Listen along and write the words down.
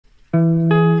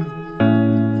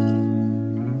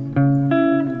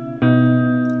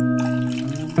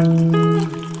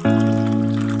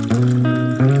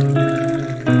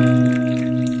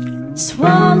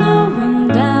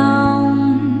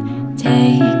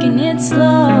taking it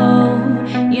slow.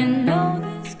 You know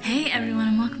this. Hey everyone,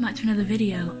 and welcome back to another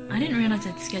video. I didn't realise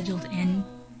I'd scheduled in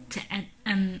to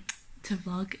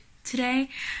vlog today.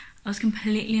 I was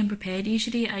completely unprepared.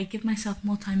 Usually I give myself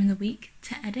more time in the week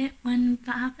to edit when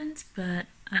that happens, but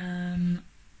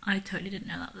I totally didn't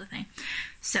know that was a thing.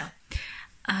 So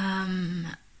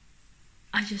I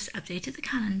just updated the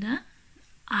calendar.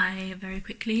 I very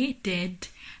quickly did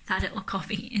that little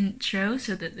coffee intro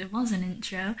so that there was an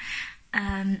intro.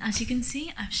 As you can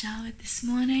see, I've showered this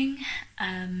morning,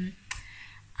 and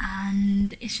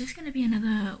it's just going to be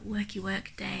another work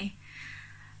day.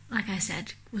 Like I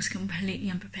said, was completely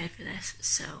unprepared for this,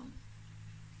 so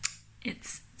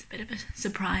it's a bit of a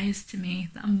surprise to me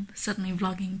that I'm suddenly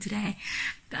vlogging today,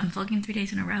 but I'm vlogging 3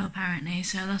 days in a row apparently,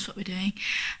 so that's what we're doing.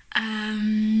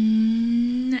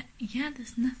 Yeah,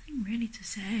 there's nothing really to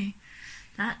say.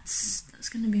 That's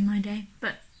gonna be my day,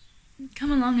 but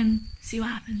come along and see what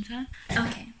happens, huh?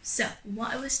 Okay, so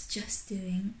what I was just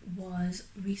doing was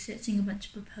researching a bunch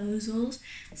of proposals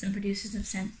some producers have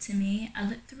sent to me. I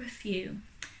looked through a few,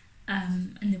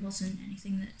 and there wasn't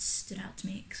anything that stood out to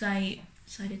me, because I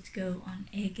decided to go on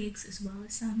air gigs as well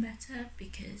as Sound Better,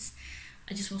 because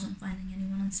I just wasn't finding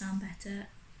anyone on Sound Better.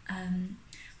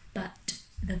 But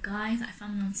the guy that I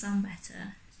found on Sound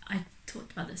Better, I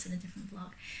talked about this in a different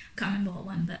vlog, I can't remember what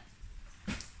one, but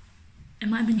it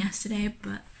might have been yesterday,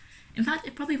 but in fact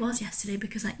it probably was yesterday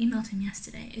because I emailed him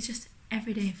yesterday. It's just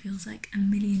every day feels like a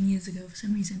million years ago for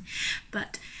some reason.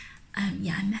 But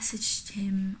yeah, I messaged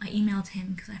him, I emailed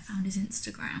him because I found his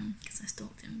Instagram, because I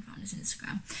stalked him and found his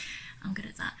Instagram. I'm good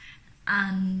at that.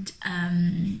 And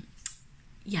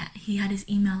yeah, he had his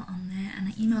email on there, and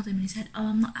I emailed him and he said, oh,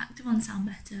 I'm not active on Sound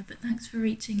Better, but thanks for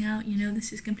reaching out, you know,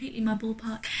 this is completely my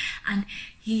ballpark. And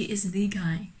he is the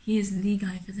guy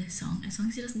for this song. As long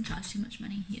as he doesn't charge too much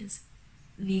money, he is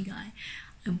the guy.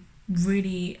 I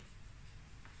really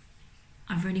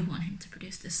want him to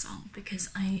produce this song, because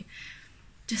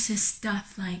just his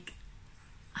stuff, like,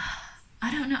 I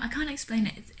don't know, I can't explain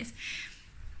it.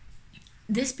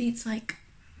 This beat's like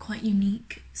quite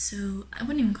unique, so I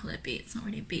wouldn't even call it a beat. It's not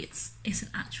really a beat, it's an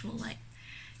actual, like,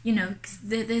 you know, 'cause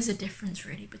there's a difference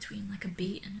really between like a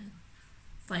beat and a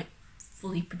like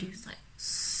fully produced like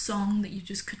song that you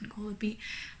just couldn't call a beat.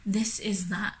 This is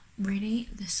that, really,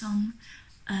 this song,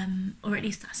 or at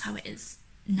least that's how it is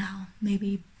now.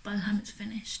 Maybe by the time it's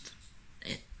finished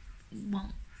it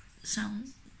won't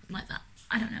sound like that,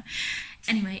 I don't know.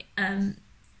 Anyway,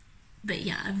 but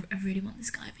yeah, I really want this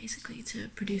guy basically to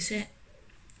produce it.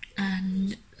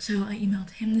 And so I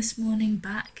emailed him this morning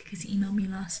back, because he emailed me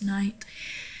last night.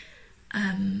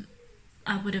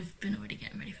 I would have been already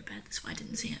getting ready for bed, that's why I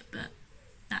didn't see it, but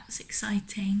that's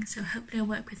exciting. So hopefully I'll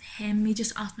work with him. He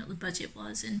just asked me what the budget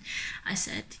was, and I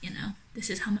said, you know, this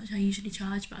is how much I usually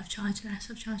charge, but I've charged less,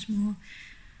 I've charged more.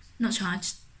 Not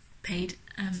charged, paid.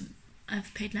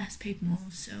 I've paid less, paid more,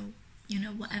 so, you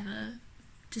know, whatever,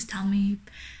 just tell me.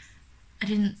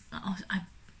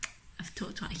 I've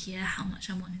talked about here how much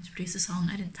I want him to produce a song.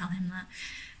 I didn't tell him that,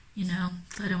 you know,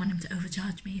 so I don't want him to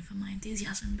overcharge me for my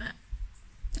enthusiasm. But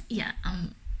yeah,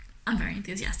 I'm very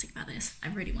enthusiastic about this. I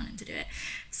really want him to do it.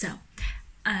 So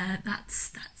that's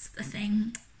the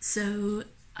thing. So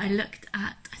I looked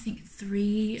at, I think,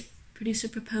 3 producer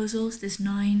proposals. There's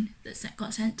 9 that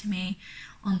got sent to me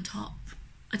on top.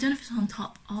 I don't know if it's on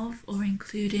top of or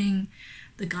including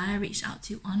the guy I reached out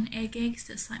to on air gigs.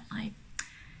 That's like my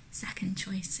second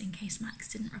choice in case Max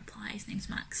didn't reply. His name's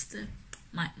Max,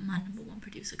 my number 1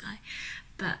 producer guy,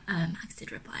 but Max did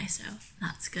reply, so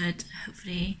that's good.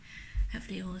 Hopefully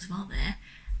all is well there.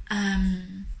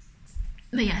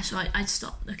 But yeah, so I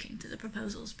stopped looking to the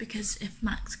proposals, because if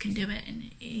Max can do it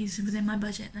and he's within my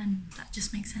budget, then that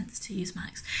just makes sense to use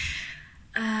Max.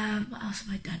 What else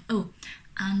have I done? Oh,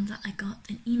 and I got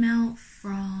an email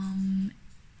from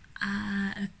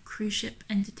a cruise ship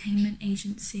entertainment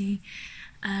agency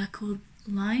called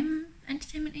Lime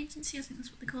Entertainment Agency, I think that's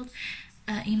what they're called,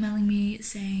 emailing me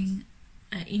saying,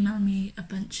 emailing me a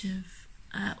bunch of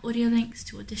audio links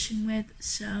to audition with,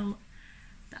 so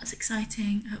that's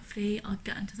exciting. Hopefully I'll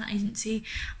get into that agency.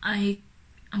 I'll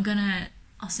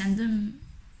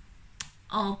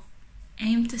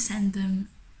aim to send them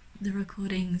the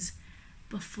recordings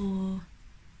before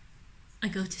I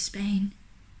go to Spain,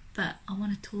 but I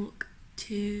want to talk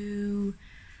to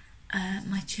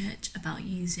my church about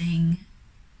using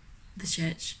the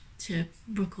church to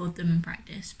record them and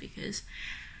practice, because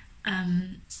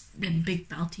they're big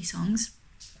belty songs,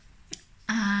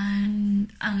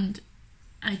 and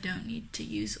I don't need to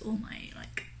use all my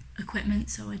like equipment,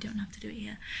 so I don't have to do it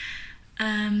here.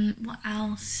 What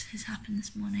else has happened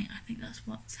this morning? I think that's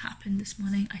what's happened this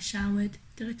morning. I showered.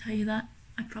 Did I tell you that?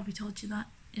 I probably told you that.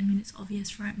 I mean, it's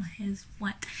obvious, right? My hair's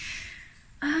wet.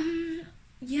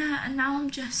 Yeah, and now I'm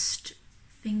just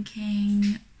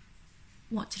thinking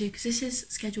what to do, because this is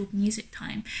scheduled music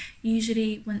time.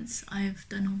 Usually once I've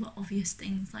done all the obvious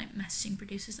things like messaging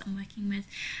producers that I'm working with,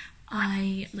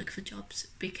 I look for jobs,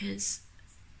 because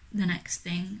the next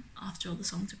thing after all the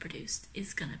songs are produced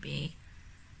is gonna be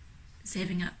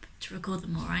saving up to record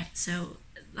them all, right? So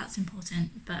that's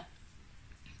important. But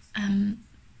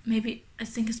maybe I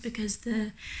think it's because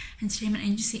the entertainment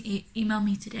agency emailed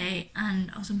me today,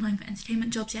 and I was applying for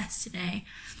entertainment jobs yesterday,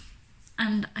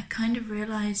 and I kind of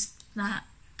realised that,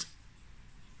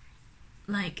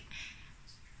 like,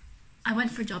 I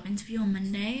went for a job interview on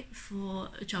Monday for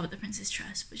a job at the Prince's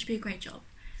Trust, which would be a great job.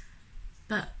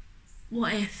 But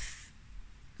what if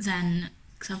then,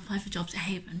 because I've applied for jobs at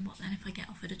Haven, what then if I get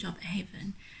offered a job at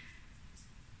Haven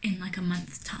in like a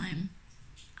month's time,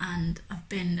 and I've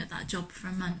been at that job for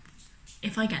a month?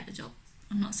 If I get the job,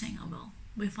 I'm not saying I will,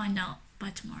 we'll find out by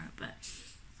tomorrow, but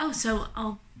so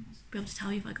I'll be able to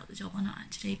tell you if I got the job or not,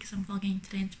 actually, because I'm vlogging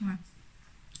today and tomorrow.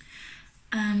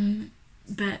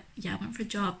 But yeah, I went for a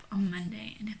job on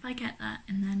Monday, and if I get that,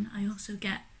 and then I also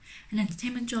get an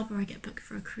entertainment job, or I get booked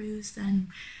for a cruise, then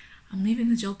I'm leaving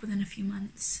the job within a few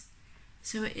months.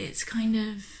 So it's kind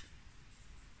of,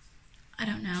 I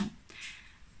don't know,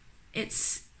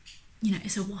 it's, you know,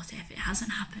 it's a what if. It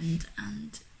hasn't happened,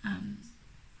 and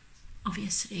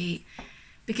obviously,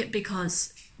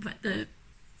 because but the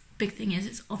big thing is,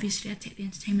 it's obviously I'd take the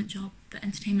entertainment job, but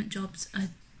entertainment jobs are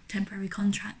temporary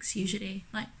contracts usually,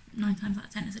 like 9 times out of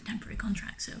 10 it's a temporary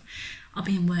contract, so I'll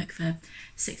be in work for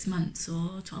 6 months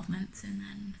or 12 months, and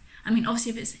then, I mean,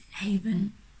 obviously if it's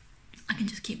Haven, I can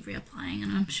just keep reapplying,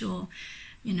 and I'm sure,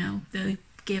 you know, they'll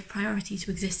give priority to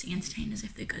existing entertainers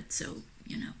if they're good, so,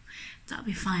 you know, that'll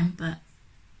be fine. But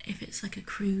if it's like a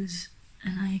cruise,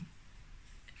 and I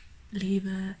leave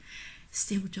a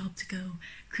stable job to go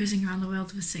cruising around the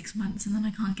world for 6 months, and then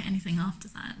I can't get anything after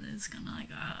that, it's kind of like,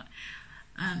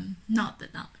 not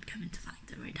that that would come into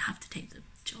factor, I'd have to take the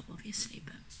job obviously,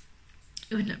 but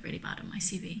it would look really bad on my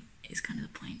CV, is kind of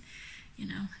the point, you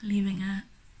know, leaving a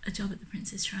job at the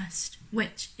Prince's Trust,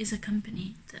 which is a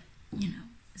company that, you know,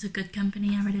 is a good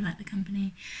company. I really like the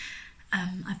company.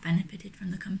 I've benefited from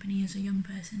the company as a young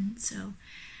person, so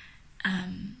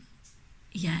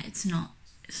yeah, it's not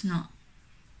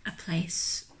a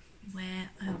place where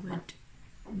I would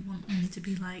want them to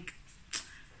be like,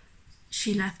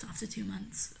 she left after 2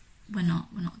 months, we're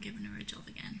not giving her a job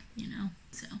again, you know.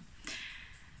 So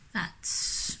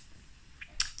that's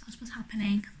what's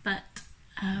happening. But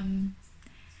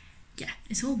yeah,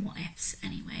 it's all what ifs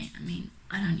anyway. I mean,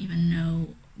 I don't even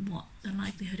know what the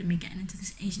likelihood of me getting into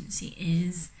this agency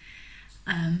is.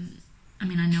 I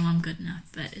mean, I know I'm good enough,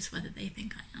 but it's whether they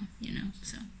think I am, you know.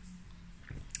 So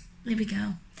there we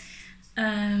go.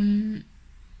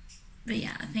 But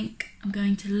yeah, I think I'm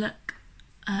going to look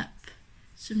up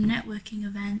some networking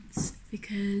events,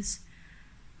 because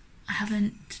I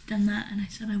haven't done that, and I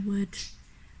said I would,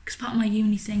 because part of my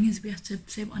uni thing is we have to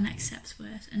say what our next steps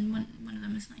were, and one of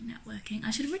them is like networking. I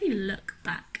should really look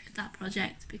back at that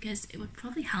project, because it would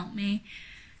probably help me,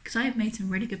 because I have made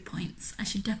some really good points. I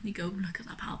should definitely go look at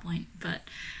that PowerPoint. But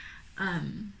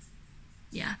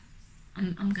yeah,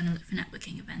 I'm gonna look for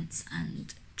networking events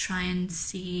and try and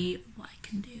see what I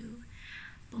can do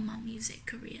for my music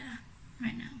career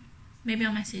right now. Maybe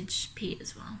I'll message Pete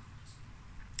as well.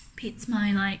 Pete's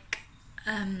my like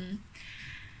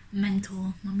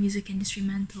mentor, my music industry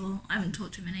mentor. I haven't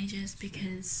talked to him in ages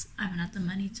because I haven't had the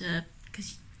money to,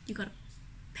 because you got to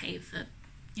pay for,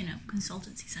 you know,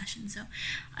 consultancy sessions, so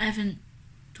I haven't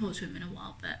talked to him in a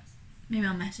while. But maybe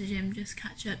I'll message him, just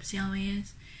catch up, see how he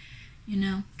is, you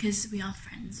know, because we are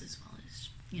friends as well as,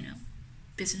 you know,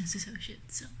 business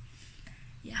associates. So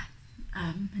yeah,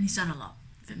 and he's done a lot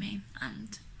for me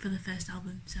and for the first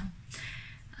album, so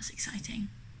that's exciting.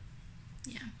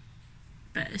 Yeah,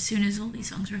 but as soon as all these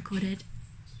songs are recorded,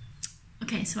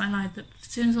 okay, so I lied, but as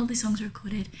soon as all these songs are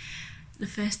recorded, the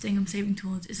first thing I'm saving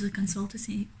towards is a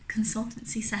consultancy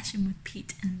session with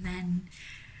Pete, and then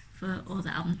for all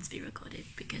the albums to be recorded,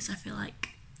 because I feel like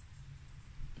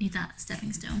I need that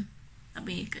stepping stone. That'd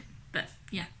be good. But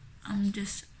yeah, I'm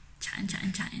just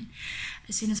chatting.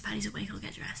 As soon as Paddy's awake, I'll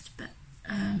get dressed, but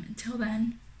until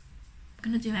then,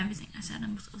 I'm gonna do everything I said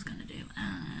I was gonna do,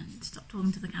 and stop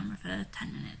talking to the camera for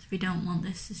 10 minutes. We don't want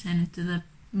this to turn into the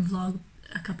vlog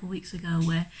a couple weeks ago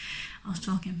where I was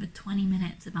talking for 20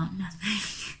 minutes about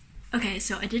nothing. Okay,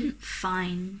 so I didn't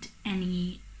find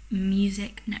any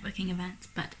music networking events,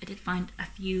 but I did find a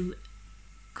few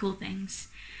cool things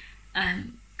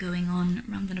going on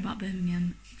around and about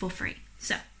Birmingham for free.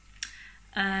 So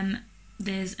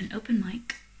there's an open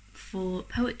mic for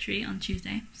poetry on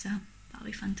Tuesday, so that'll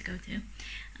be fun to go to,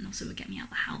 and also will get me out of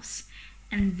the house.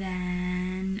 And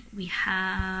then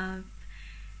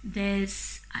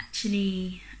there's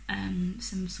actually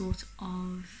some sort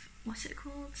of, what's it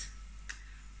called,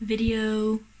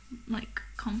 video like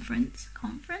conference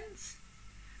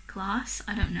class,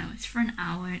 I don't know, it's for an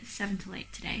hour, it's 7 to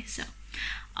 8 today, so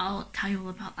I'll tell you all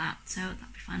about that, so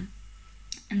that'll be fun.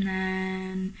 And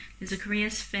then there's a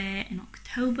careers fair in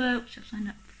October, which I've signed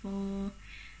up for.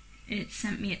 It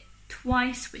sent me it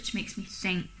twice, which makes me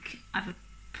think I've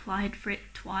applied for it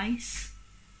twice.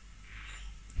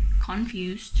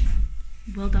 Confused.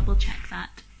 We'll double check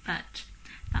that, but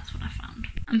that's what I found.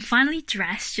 I'm finally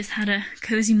dressed, just had a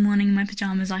cozy morning in my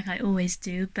pyjamas like I always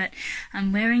do, but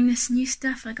I'm wearing this new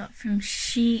stuff I got from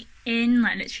Shein,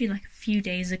 like literally like a few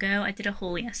days ago. I did a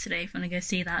haul yesterday, if you want to go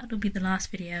see that, it'll be the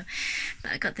last video.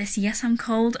 But I got this Yes I'm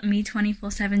Cold Me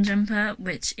 24/7 jumper,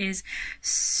 which is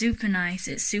super nice,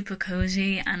 it's super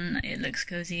cozy, and it looks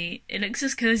cozy. It looks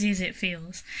as cozy as it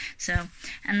feels. So,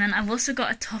 and then I've also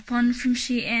got a top on from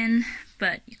Shein,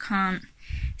 but you can't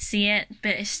see it,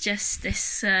 but it's just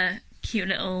this cute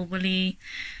little woolly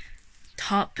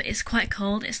top. It's quite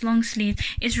cold, it's long sleeve,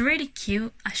 it's really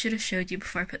cute. I should have showed you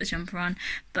before I put the jumper on,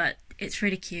 but it's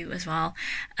really cute as well.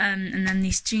 And then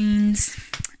these jeans,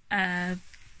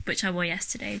 which I wore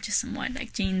yesterday, just some white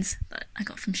leg jeans that I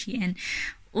got from Shein.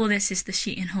 All this is the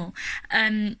Shein haul.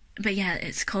 But yeah,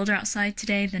 it's colder outside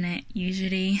today than it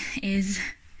usually is.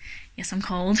 Yes, I'm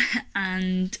cold,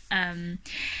 and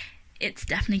it's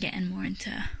definitely getting more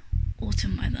into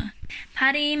autumn weather.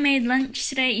 Paddy made lunch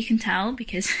today, you can tell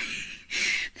because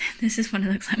this is what it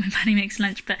looks like when Paddy makes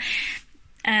lunch, but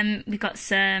we got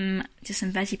some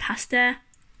veggie pasta.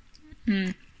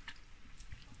 It's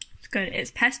good. It's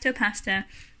pesto pasta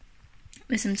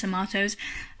with some tomatoes.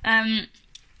 I'm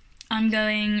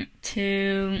going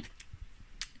to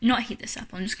not heat this up,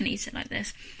 I'm just going to eat it like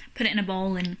this, put it in a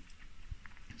bowl and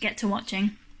get to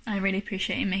watching. I really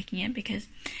appreciate him making it because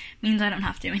it means I don't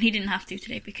have to, and he didn't have to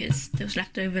today because there was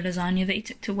leftover lasagna that he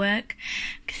took to work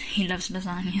because he loves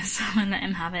lasagna, so I let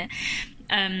him have it.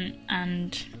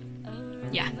 And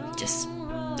yeah, just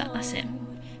that's it,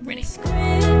 really.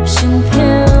 Prescription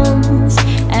pills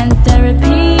and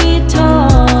therapy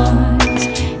talks,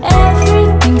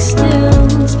 everything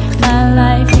stills, my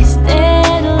life is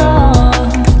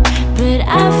deadlocked, but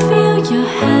I feel your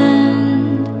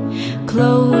hand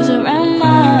close around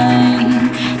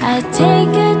mine. I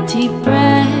take a deep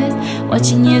breath,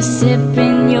 watching you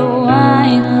sipping your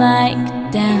wine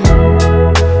like damn.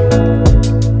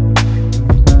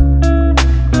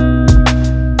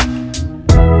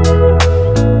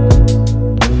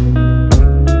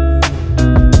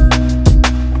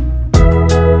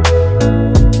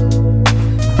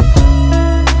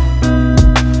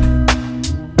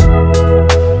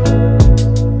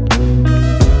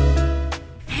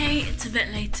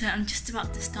 I'm just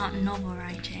about to start novel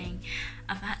writing.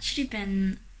 I've actually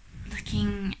been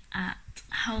looking at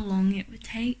how long it would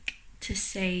take to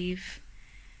save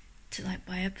to like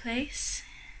buy a place,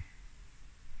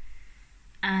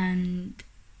 and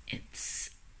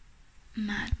it's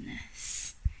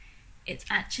madness. It's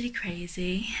actually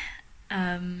crazy.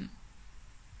 Like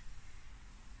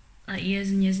years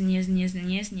and years and years and years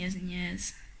and years and years and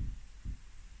years.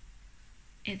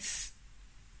 It's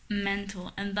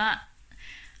mental, and that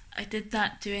I did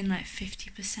that doing like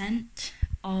 50%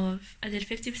 of, I did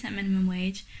 50% minimum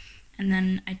wage, and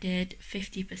then I did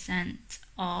 50%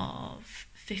 of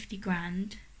 50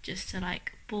 grand, just to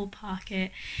like ballpark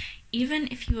it. Even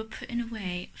if you were putting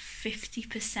away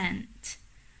 50%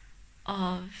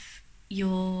 of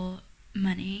your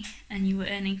money and you were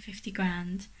earning 50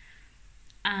 grand,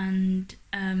 and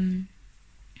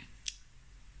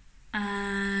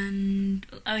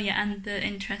oh yeah, and the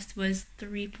interest was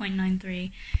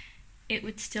 3.93, it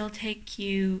would still take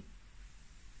you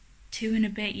 2 and a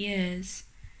bit years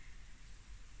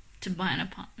to buy an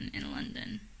apartment in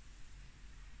London.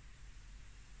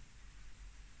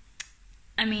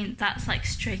 I mean, that's like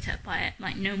straight up buy it,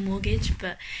 like no mortgage,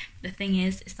 but the thing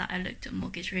is that I looked at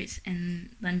mortgage rates in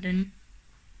London,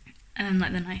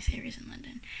 like the nice areas in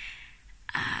London,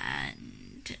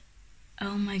 and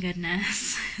oh my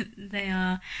goodness, they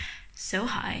are so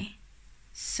high,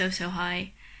 so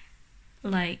high,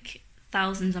 like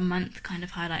thousands a month kind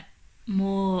of high, like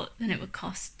more than it would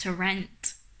cost to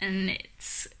rent, and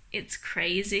it's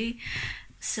crazy.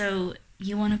 So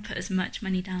you want to put as much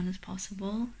money down as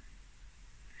possible.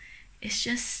 It's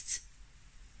just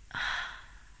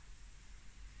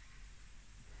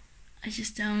I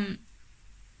just don't.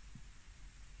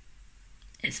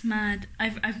 It's mad.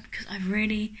 Because I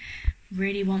really,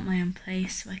 really want my own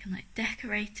place so I can like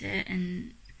decorate it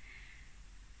and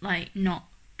like not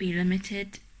be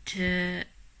limited to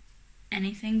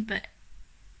anything. But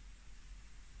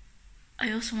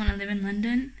I also want to live in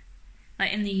London,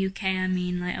 like in the UK. I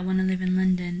mean, like I want to live in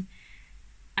London,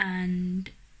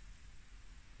 and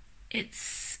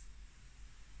it's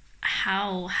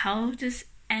how does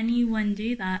anyone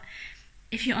do that?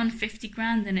 If you're on 50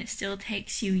 grand and it still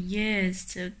takes you years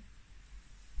to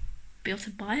be able to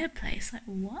buy a place, like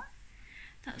what?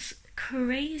 That's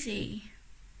crazy.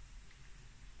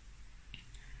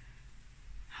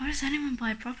 How does anyone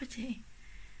buy property?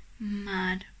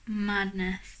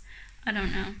 Madness. I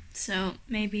don't know. So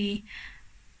maybe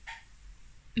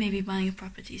buying a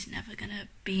property is never gonna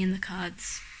be in the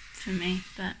cards for me,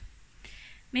 but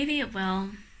maybe it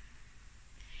will.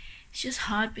 It's just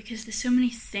hard because there's so many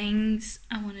things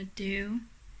I want to do,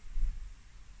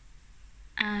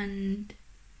 and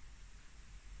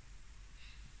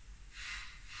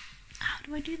how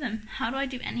do I do them? How do I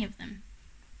do any of them?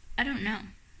 I don't know.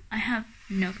 I have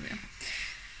no clue.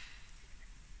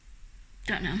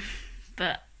 Don't know.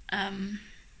 But I'm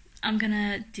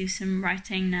gonna do some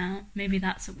writing now. Maybe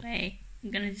that's a way.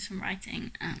 I'm gonna do some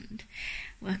writing and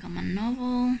work on my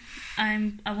novel.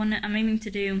 I'm aiming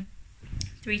to do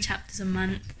 3 chapters a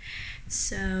month,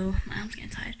 so my arm's getting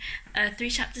tired. 3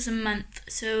 chapters a month,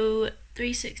 so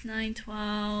 3, 6, 9,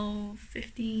 12,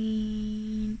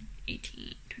 15,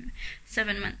 18, 20,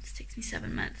 7 months. It takes me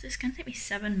 7 months. It's gonna take me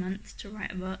 7 months to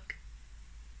write a book.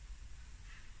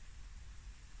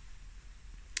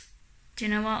 Do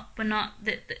you know what?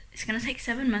 It's gonna take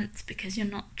 7 months because you're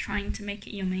not trying to make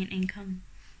it your main income.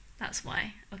 That's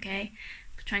why, okay?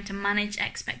 We're trying to manage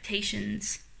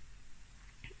expectations.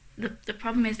 The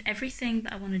problem is everything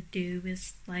that I want to do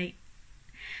is like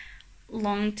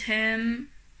long term.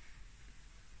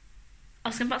 I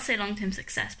was about to say long term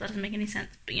success, but that doesn't make any sense.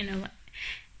 But you know, like,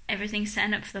 everything's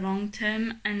setting up for the long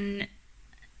term, and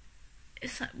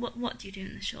it's like, what do you do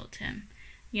in the short term?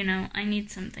 You know, I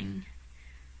need something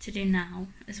to do now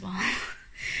as well,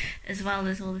 as well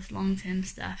as all this long term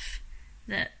stuff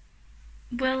that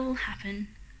will happen,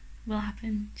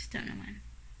 just don't know when.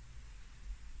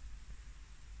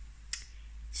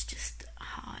 It's just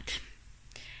hard.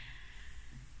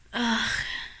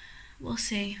 We'll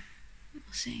see.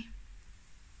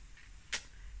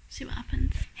 See what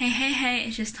happens. Hey,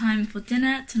 it's just time for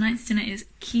dinner. Tonight's dinner is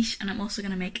quiche, and I'm also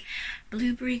gonna make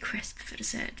blueberry crisp for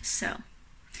dessert, so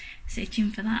stay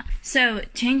tuned for that. So,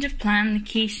 change of plan. The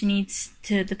pastry needs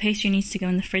to go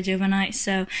in the fridge overnight,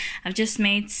 so I've just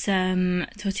made some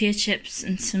tortilla chips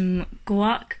and some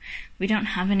guac. We don't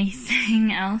have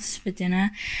anything else for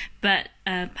dinner, but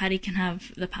Paddy can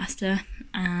have the pasta,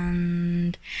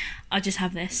 and I'll just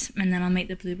have this, and then I'll make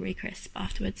the blueberry crisp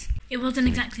afterwards. It wasn't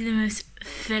exactly the most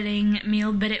filling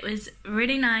meal, but it was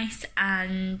really nice,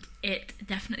 and it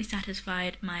definitely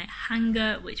satisfied my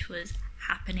hunger, which was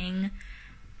happening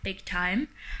big time.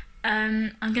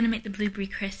 I'm gonna make the blueberry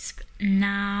crisp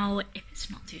now. If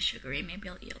it's not too sugary, maybe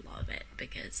I'll eat a lot of it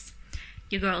because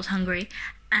your girl's hungry.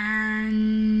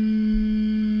 And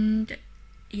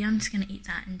yeah, I'm just gonna eat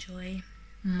that, enjoy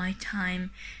my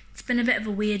time. It's been a bit of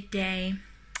a weird day.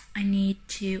 I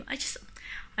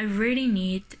really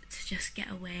need to just get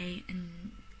away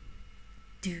and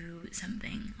do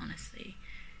something, honestly.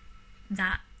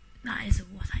 That is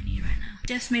what I need right now.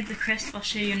 Just made the crisp, I'll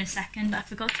show you in a second. I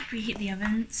forgot to preheat the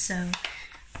oven, so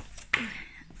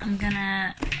I'm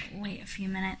gonna wait a few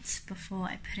minutes before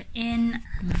I put it in,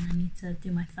 and then I need to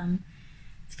do my thumb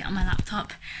to get on my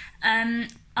laptop.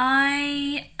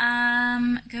 I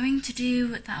am going to do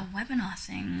that webinar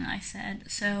thing I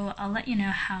said, so I'll let you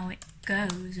know how it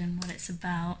goes and what it's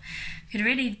about. I could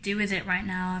really do with it right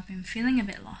now. I've been feeling a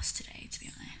bit lost today, to be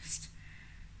honest.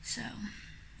 So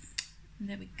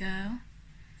there we go.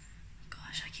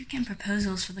 Gosh, I keep getting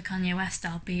proposals for the Kanye West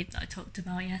style beat that I talked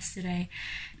about yesterday.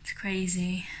 It's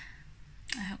crazy.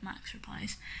 I hope Max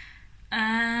replies.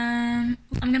 I'm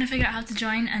gonna figure out how to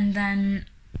join, and then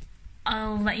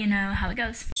I'll let you know how it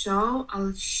goes. So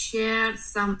I'll share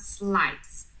some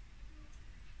slides.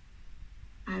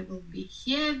 I will be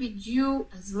here with you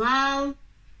as well.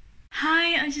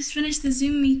 Hi, I just finished the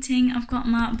Zoom meeting. I've got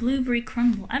my blueberry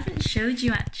crumble. I haven't showed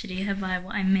you actually, have I,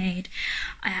 what I made.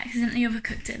 I accidentally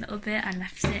overcooked it a little bit. I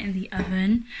left it in the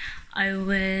oven. What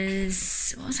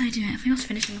was I doing? I think I was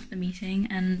finishing off the meeting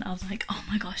and I was like, oh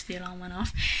my gosh, the alarm went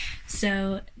off.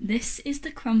 So this is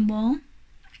the crumble.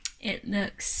 It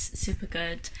looks super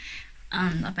good.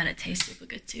 I bet it tastes super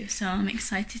good too. So I'm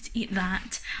excited to eat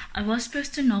that. I was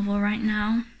supposed to novel right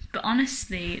now, But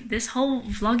honestly, this whole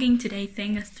vlogging today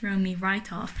thing has thrown me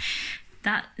right off.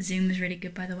 That Zoom is really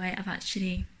good, by the way. I've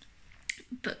actually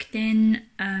booked in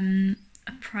a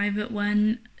private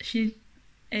one. She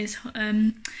is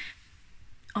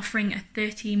offering a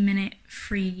 30-minute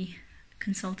free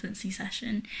consultancy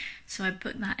session, so I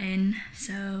booked that in,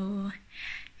 so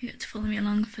you get to follow me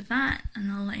along for that,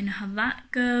 and I'll let you know how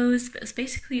that goes. But it's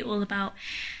basically all about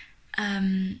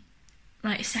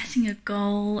like setting a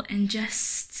goal and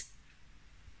just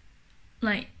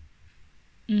like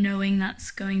knowing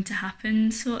that's going to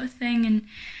happen, sort of thing.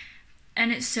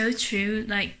 And it's so true.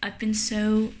 Like, I've been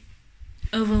so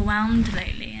overwhelmed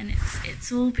lately, and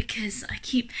it's all because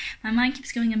my mind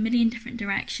keeps going a million different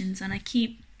directions, and I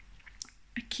keep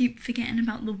forgetting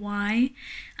about the why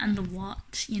and the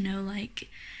what, you know, like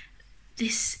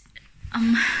this.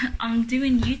 I'm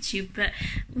doing YouTube, but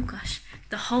oh gosh,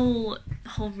 the whole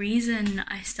reason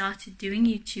I started doing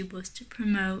YouTube was to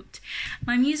promote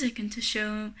my music and to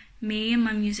show me and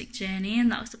my music journey,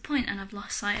 and that was the point, and I've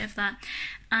lost sight of that.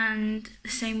 And the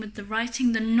same with the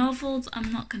writing. The novels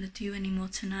I'm not going to do anymore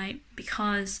tonight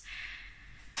because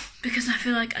I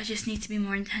feel like I just need to be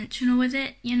more intentional with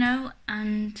it, you know.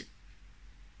 And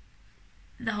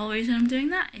the whole reason I'm doing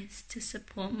that is to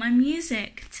support my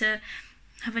music, to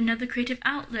have another creative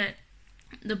outlet.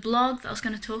 The blog that I was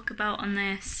going to talk about on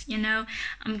this, you know,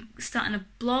 I'm starting a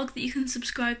blog that you can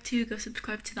subscribe to. Go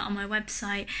subscribe to that on my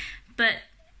website. But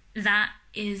that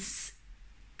is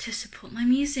to support my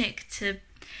music, to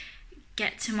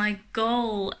get to my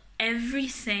goal,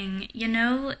 everything, you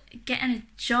know, getting a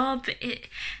job.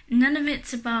 None of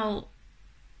it's about,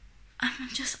 I'm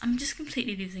just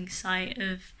completely losing sight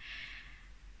of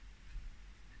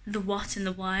the what and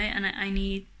the why, and I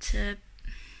need to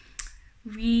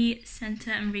recenter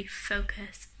and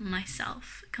refocus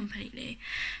myself completely.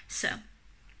 So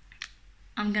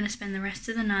I'm gonna spend the rest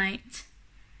of the night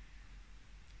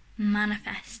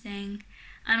manifesting,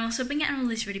 and also been getting all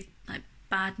these really like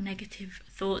bad negative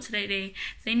thoughts lately.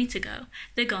 They need to go.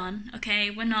 They're gone.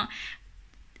 Okay,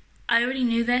 I already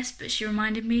knew this, but she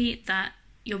reminded me that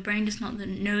your brain does not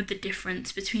know the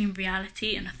difference between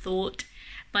reality and a thought.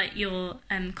 Like, your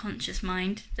conscious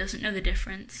mind doesn't know the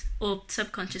difference, or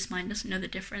subconscious mind doesn't know the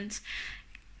difference.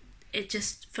 It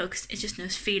just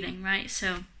knows feeling, right?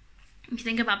 So if you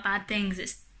think about bad things,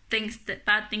 it's things that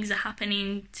bad things are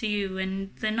happening to you,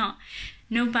 and they're not.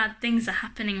 No bad things are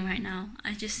happening right now.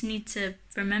 I just need to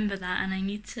remember that, and I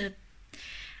need to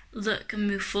look and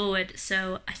move forward.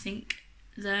 So I think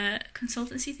the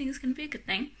consultancy thing is going to be a good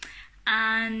thing.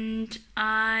 And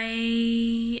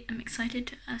I am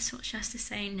excited as what she has to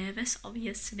say. Nervous,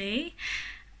 obviously,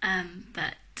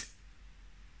 but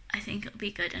I think it'll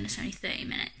be good, and it's only 30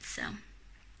 minutes, so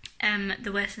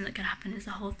the worst thing that could happen is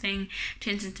the whole thing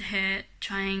turns into her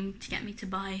trying to get me to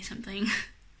buy something,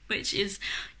 which is,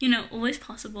 you know, always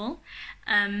possible,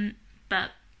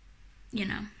 but, you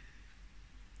know,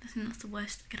 I think that's the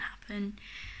worst that could happen,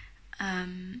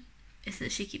 is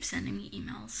that she keeps sending me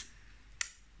emails.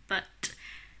 But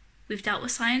we've dealt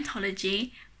with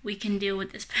Scientology. We can deal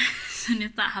with this person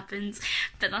if that happens,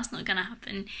 but that's not gonna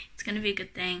happen. It's gonna be a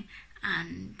good thing.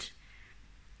 And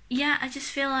yeah, I just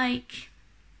feel like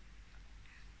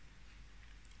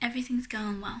everything's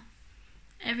going well.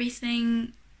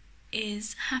 Everything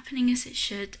is happening as it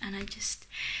should, and I just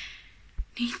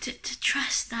need to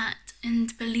trust that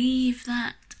and believe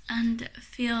that and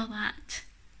feel that.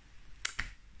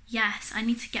 Yes, I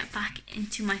need to get back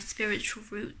into my spiritual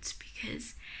roots,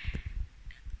 because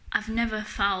I've never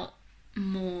felt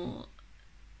more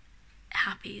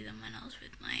happy than when I was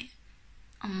with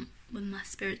my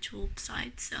spiritual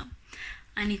side. So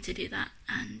I need to do that,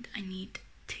 and I need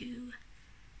to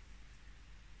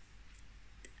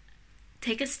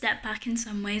take a step back in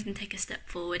some ways and take a step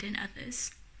forward in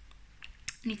others.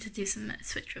 I need to do some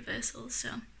switch reversals. So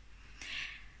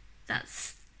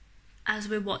that's, as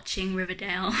we're watching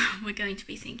Riverdale, we're going to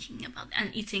be thinking about, and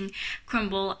eating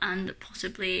crumble and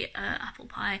possibly apple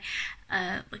pie,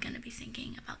 we're going to be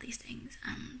thinking about these things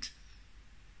and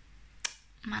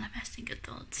manifesting good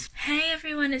thoughts. Hey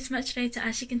everyone, it's much later.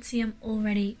 As you can see, I'm all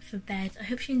ready for bed. I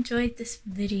hope you enjoyed this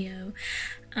video.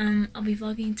 I'll be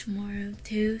vlogging tomorrow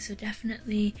too, so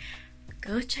definitely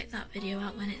go check that video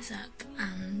out when it's up,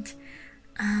 and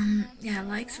yeah,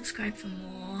 like, subscribe for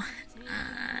more,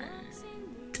 and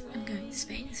I'm going to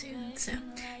Spain soon, so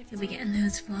you'll be getting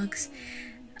those vlogs.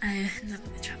 I love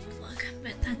the travel vlog.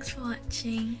 But thanks for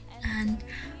watching, and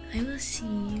I will see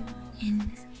you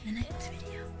in the next video.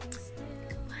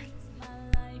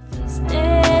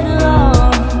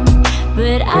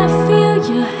 But I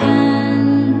feel your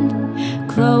hand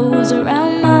close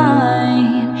around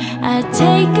mine.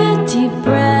 take a deep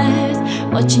breath,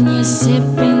 watching you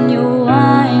sipping your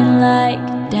wine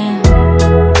like damn.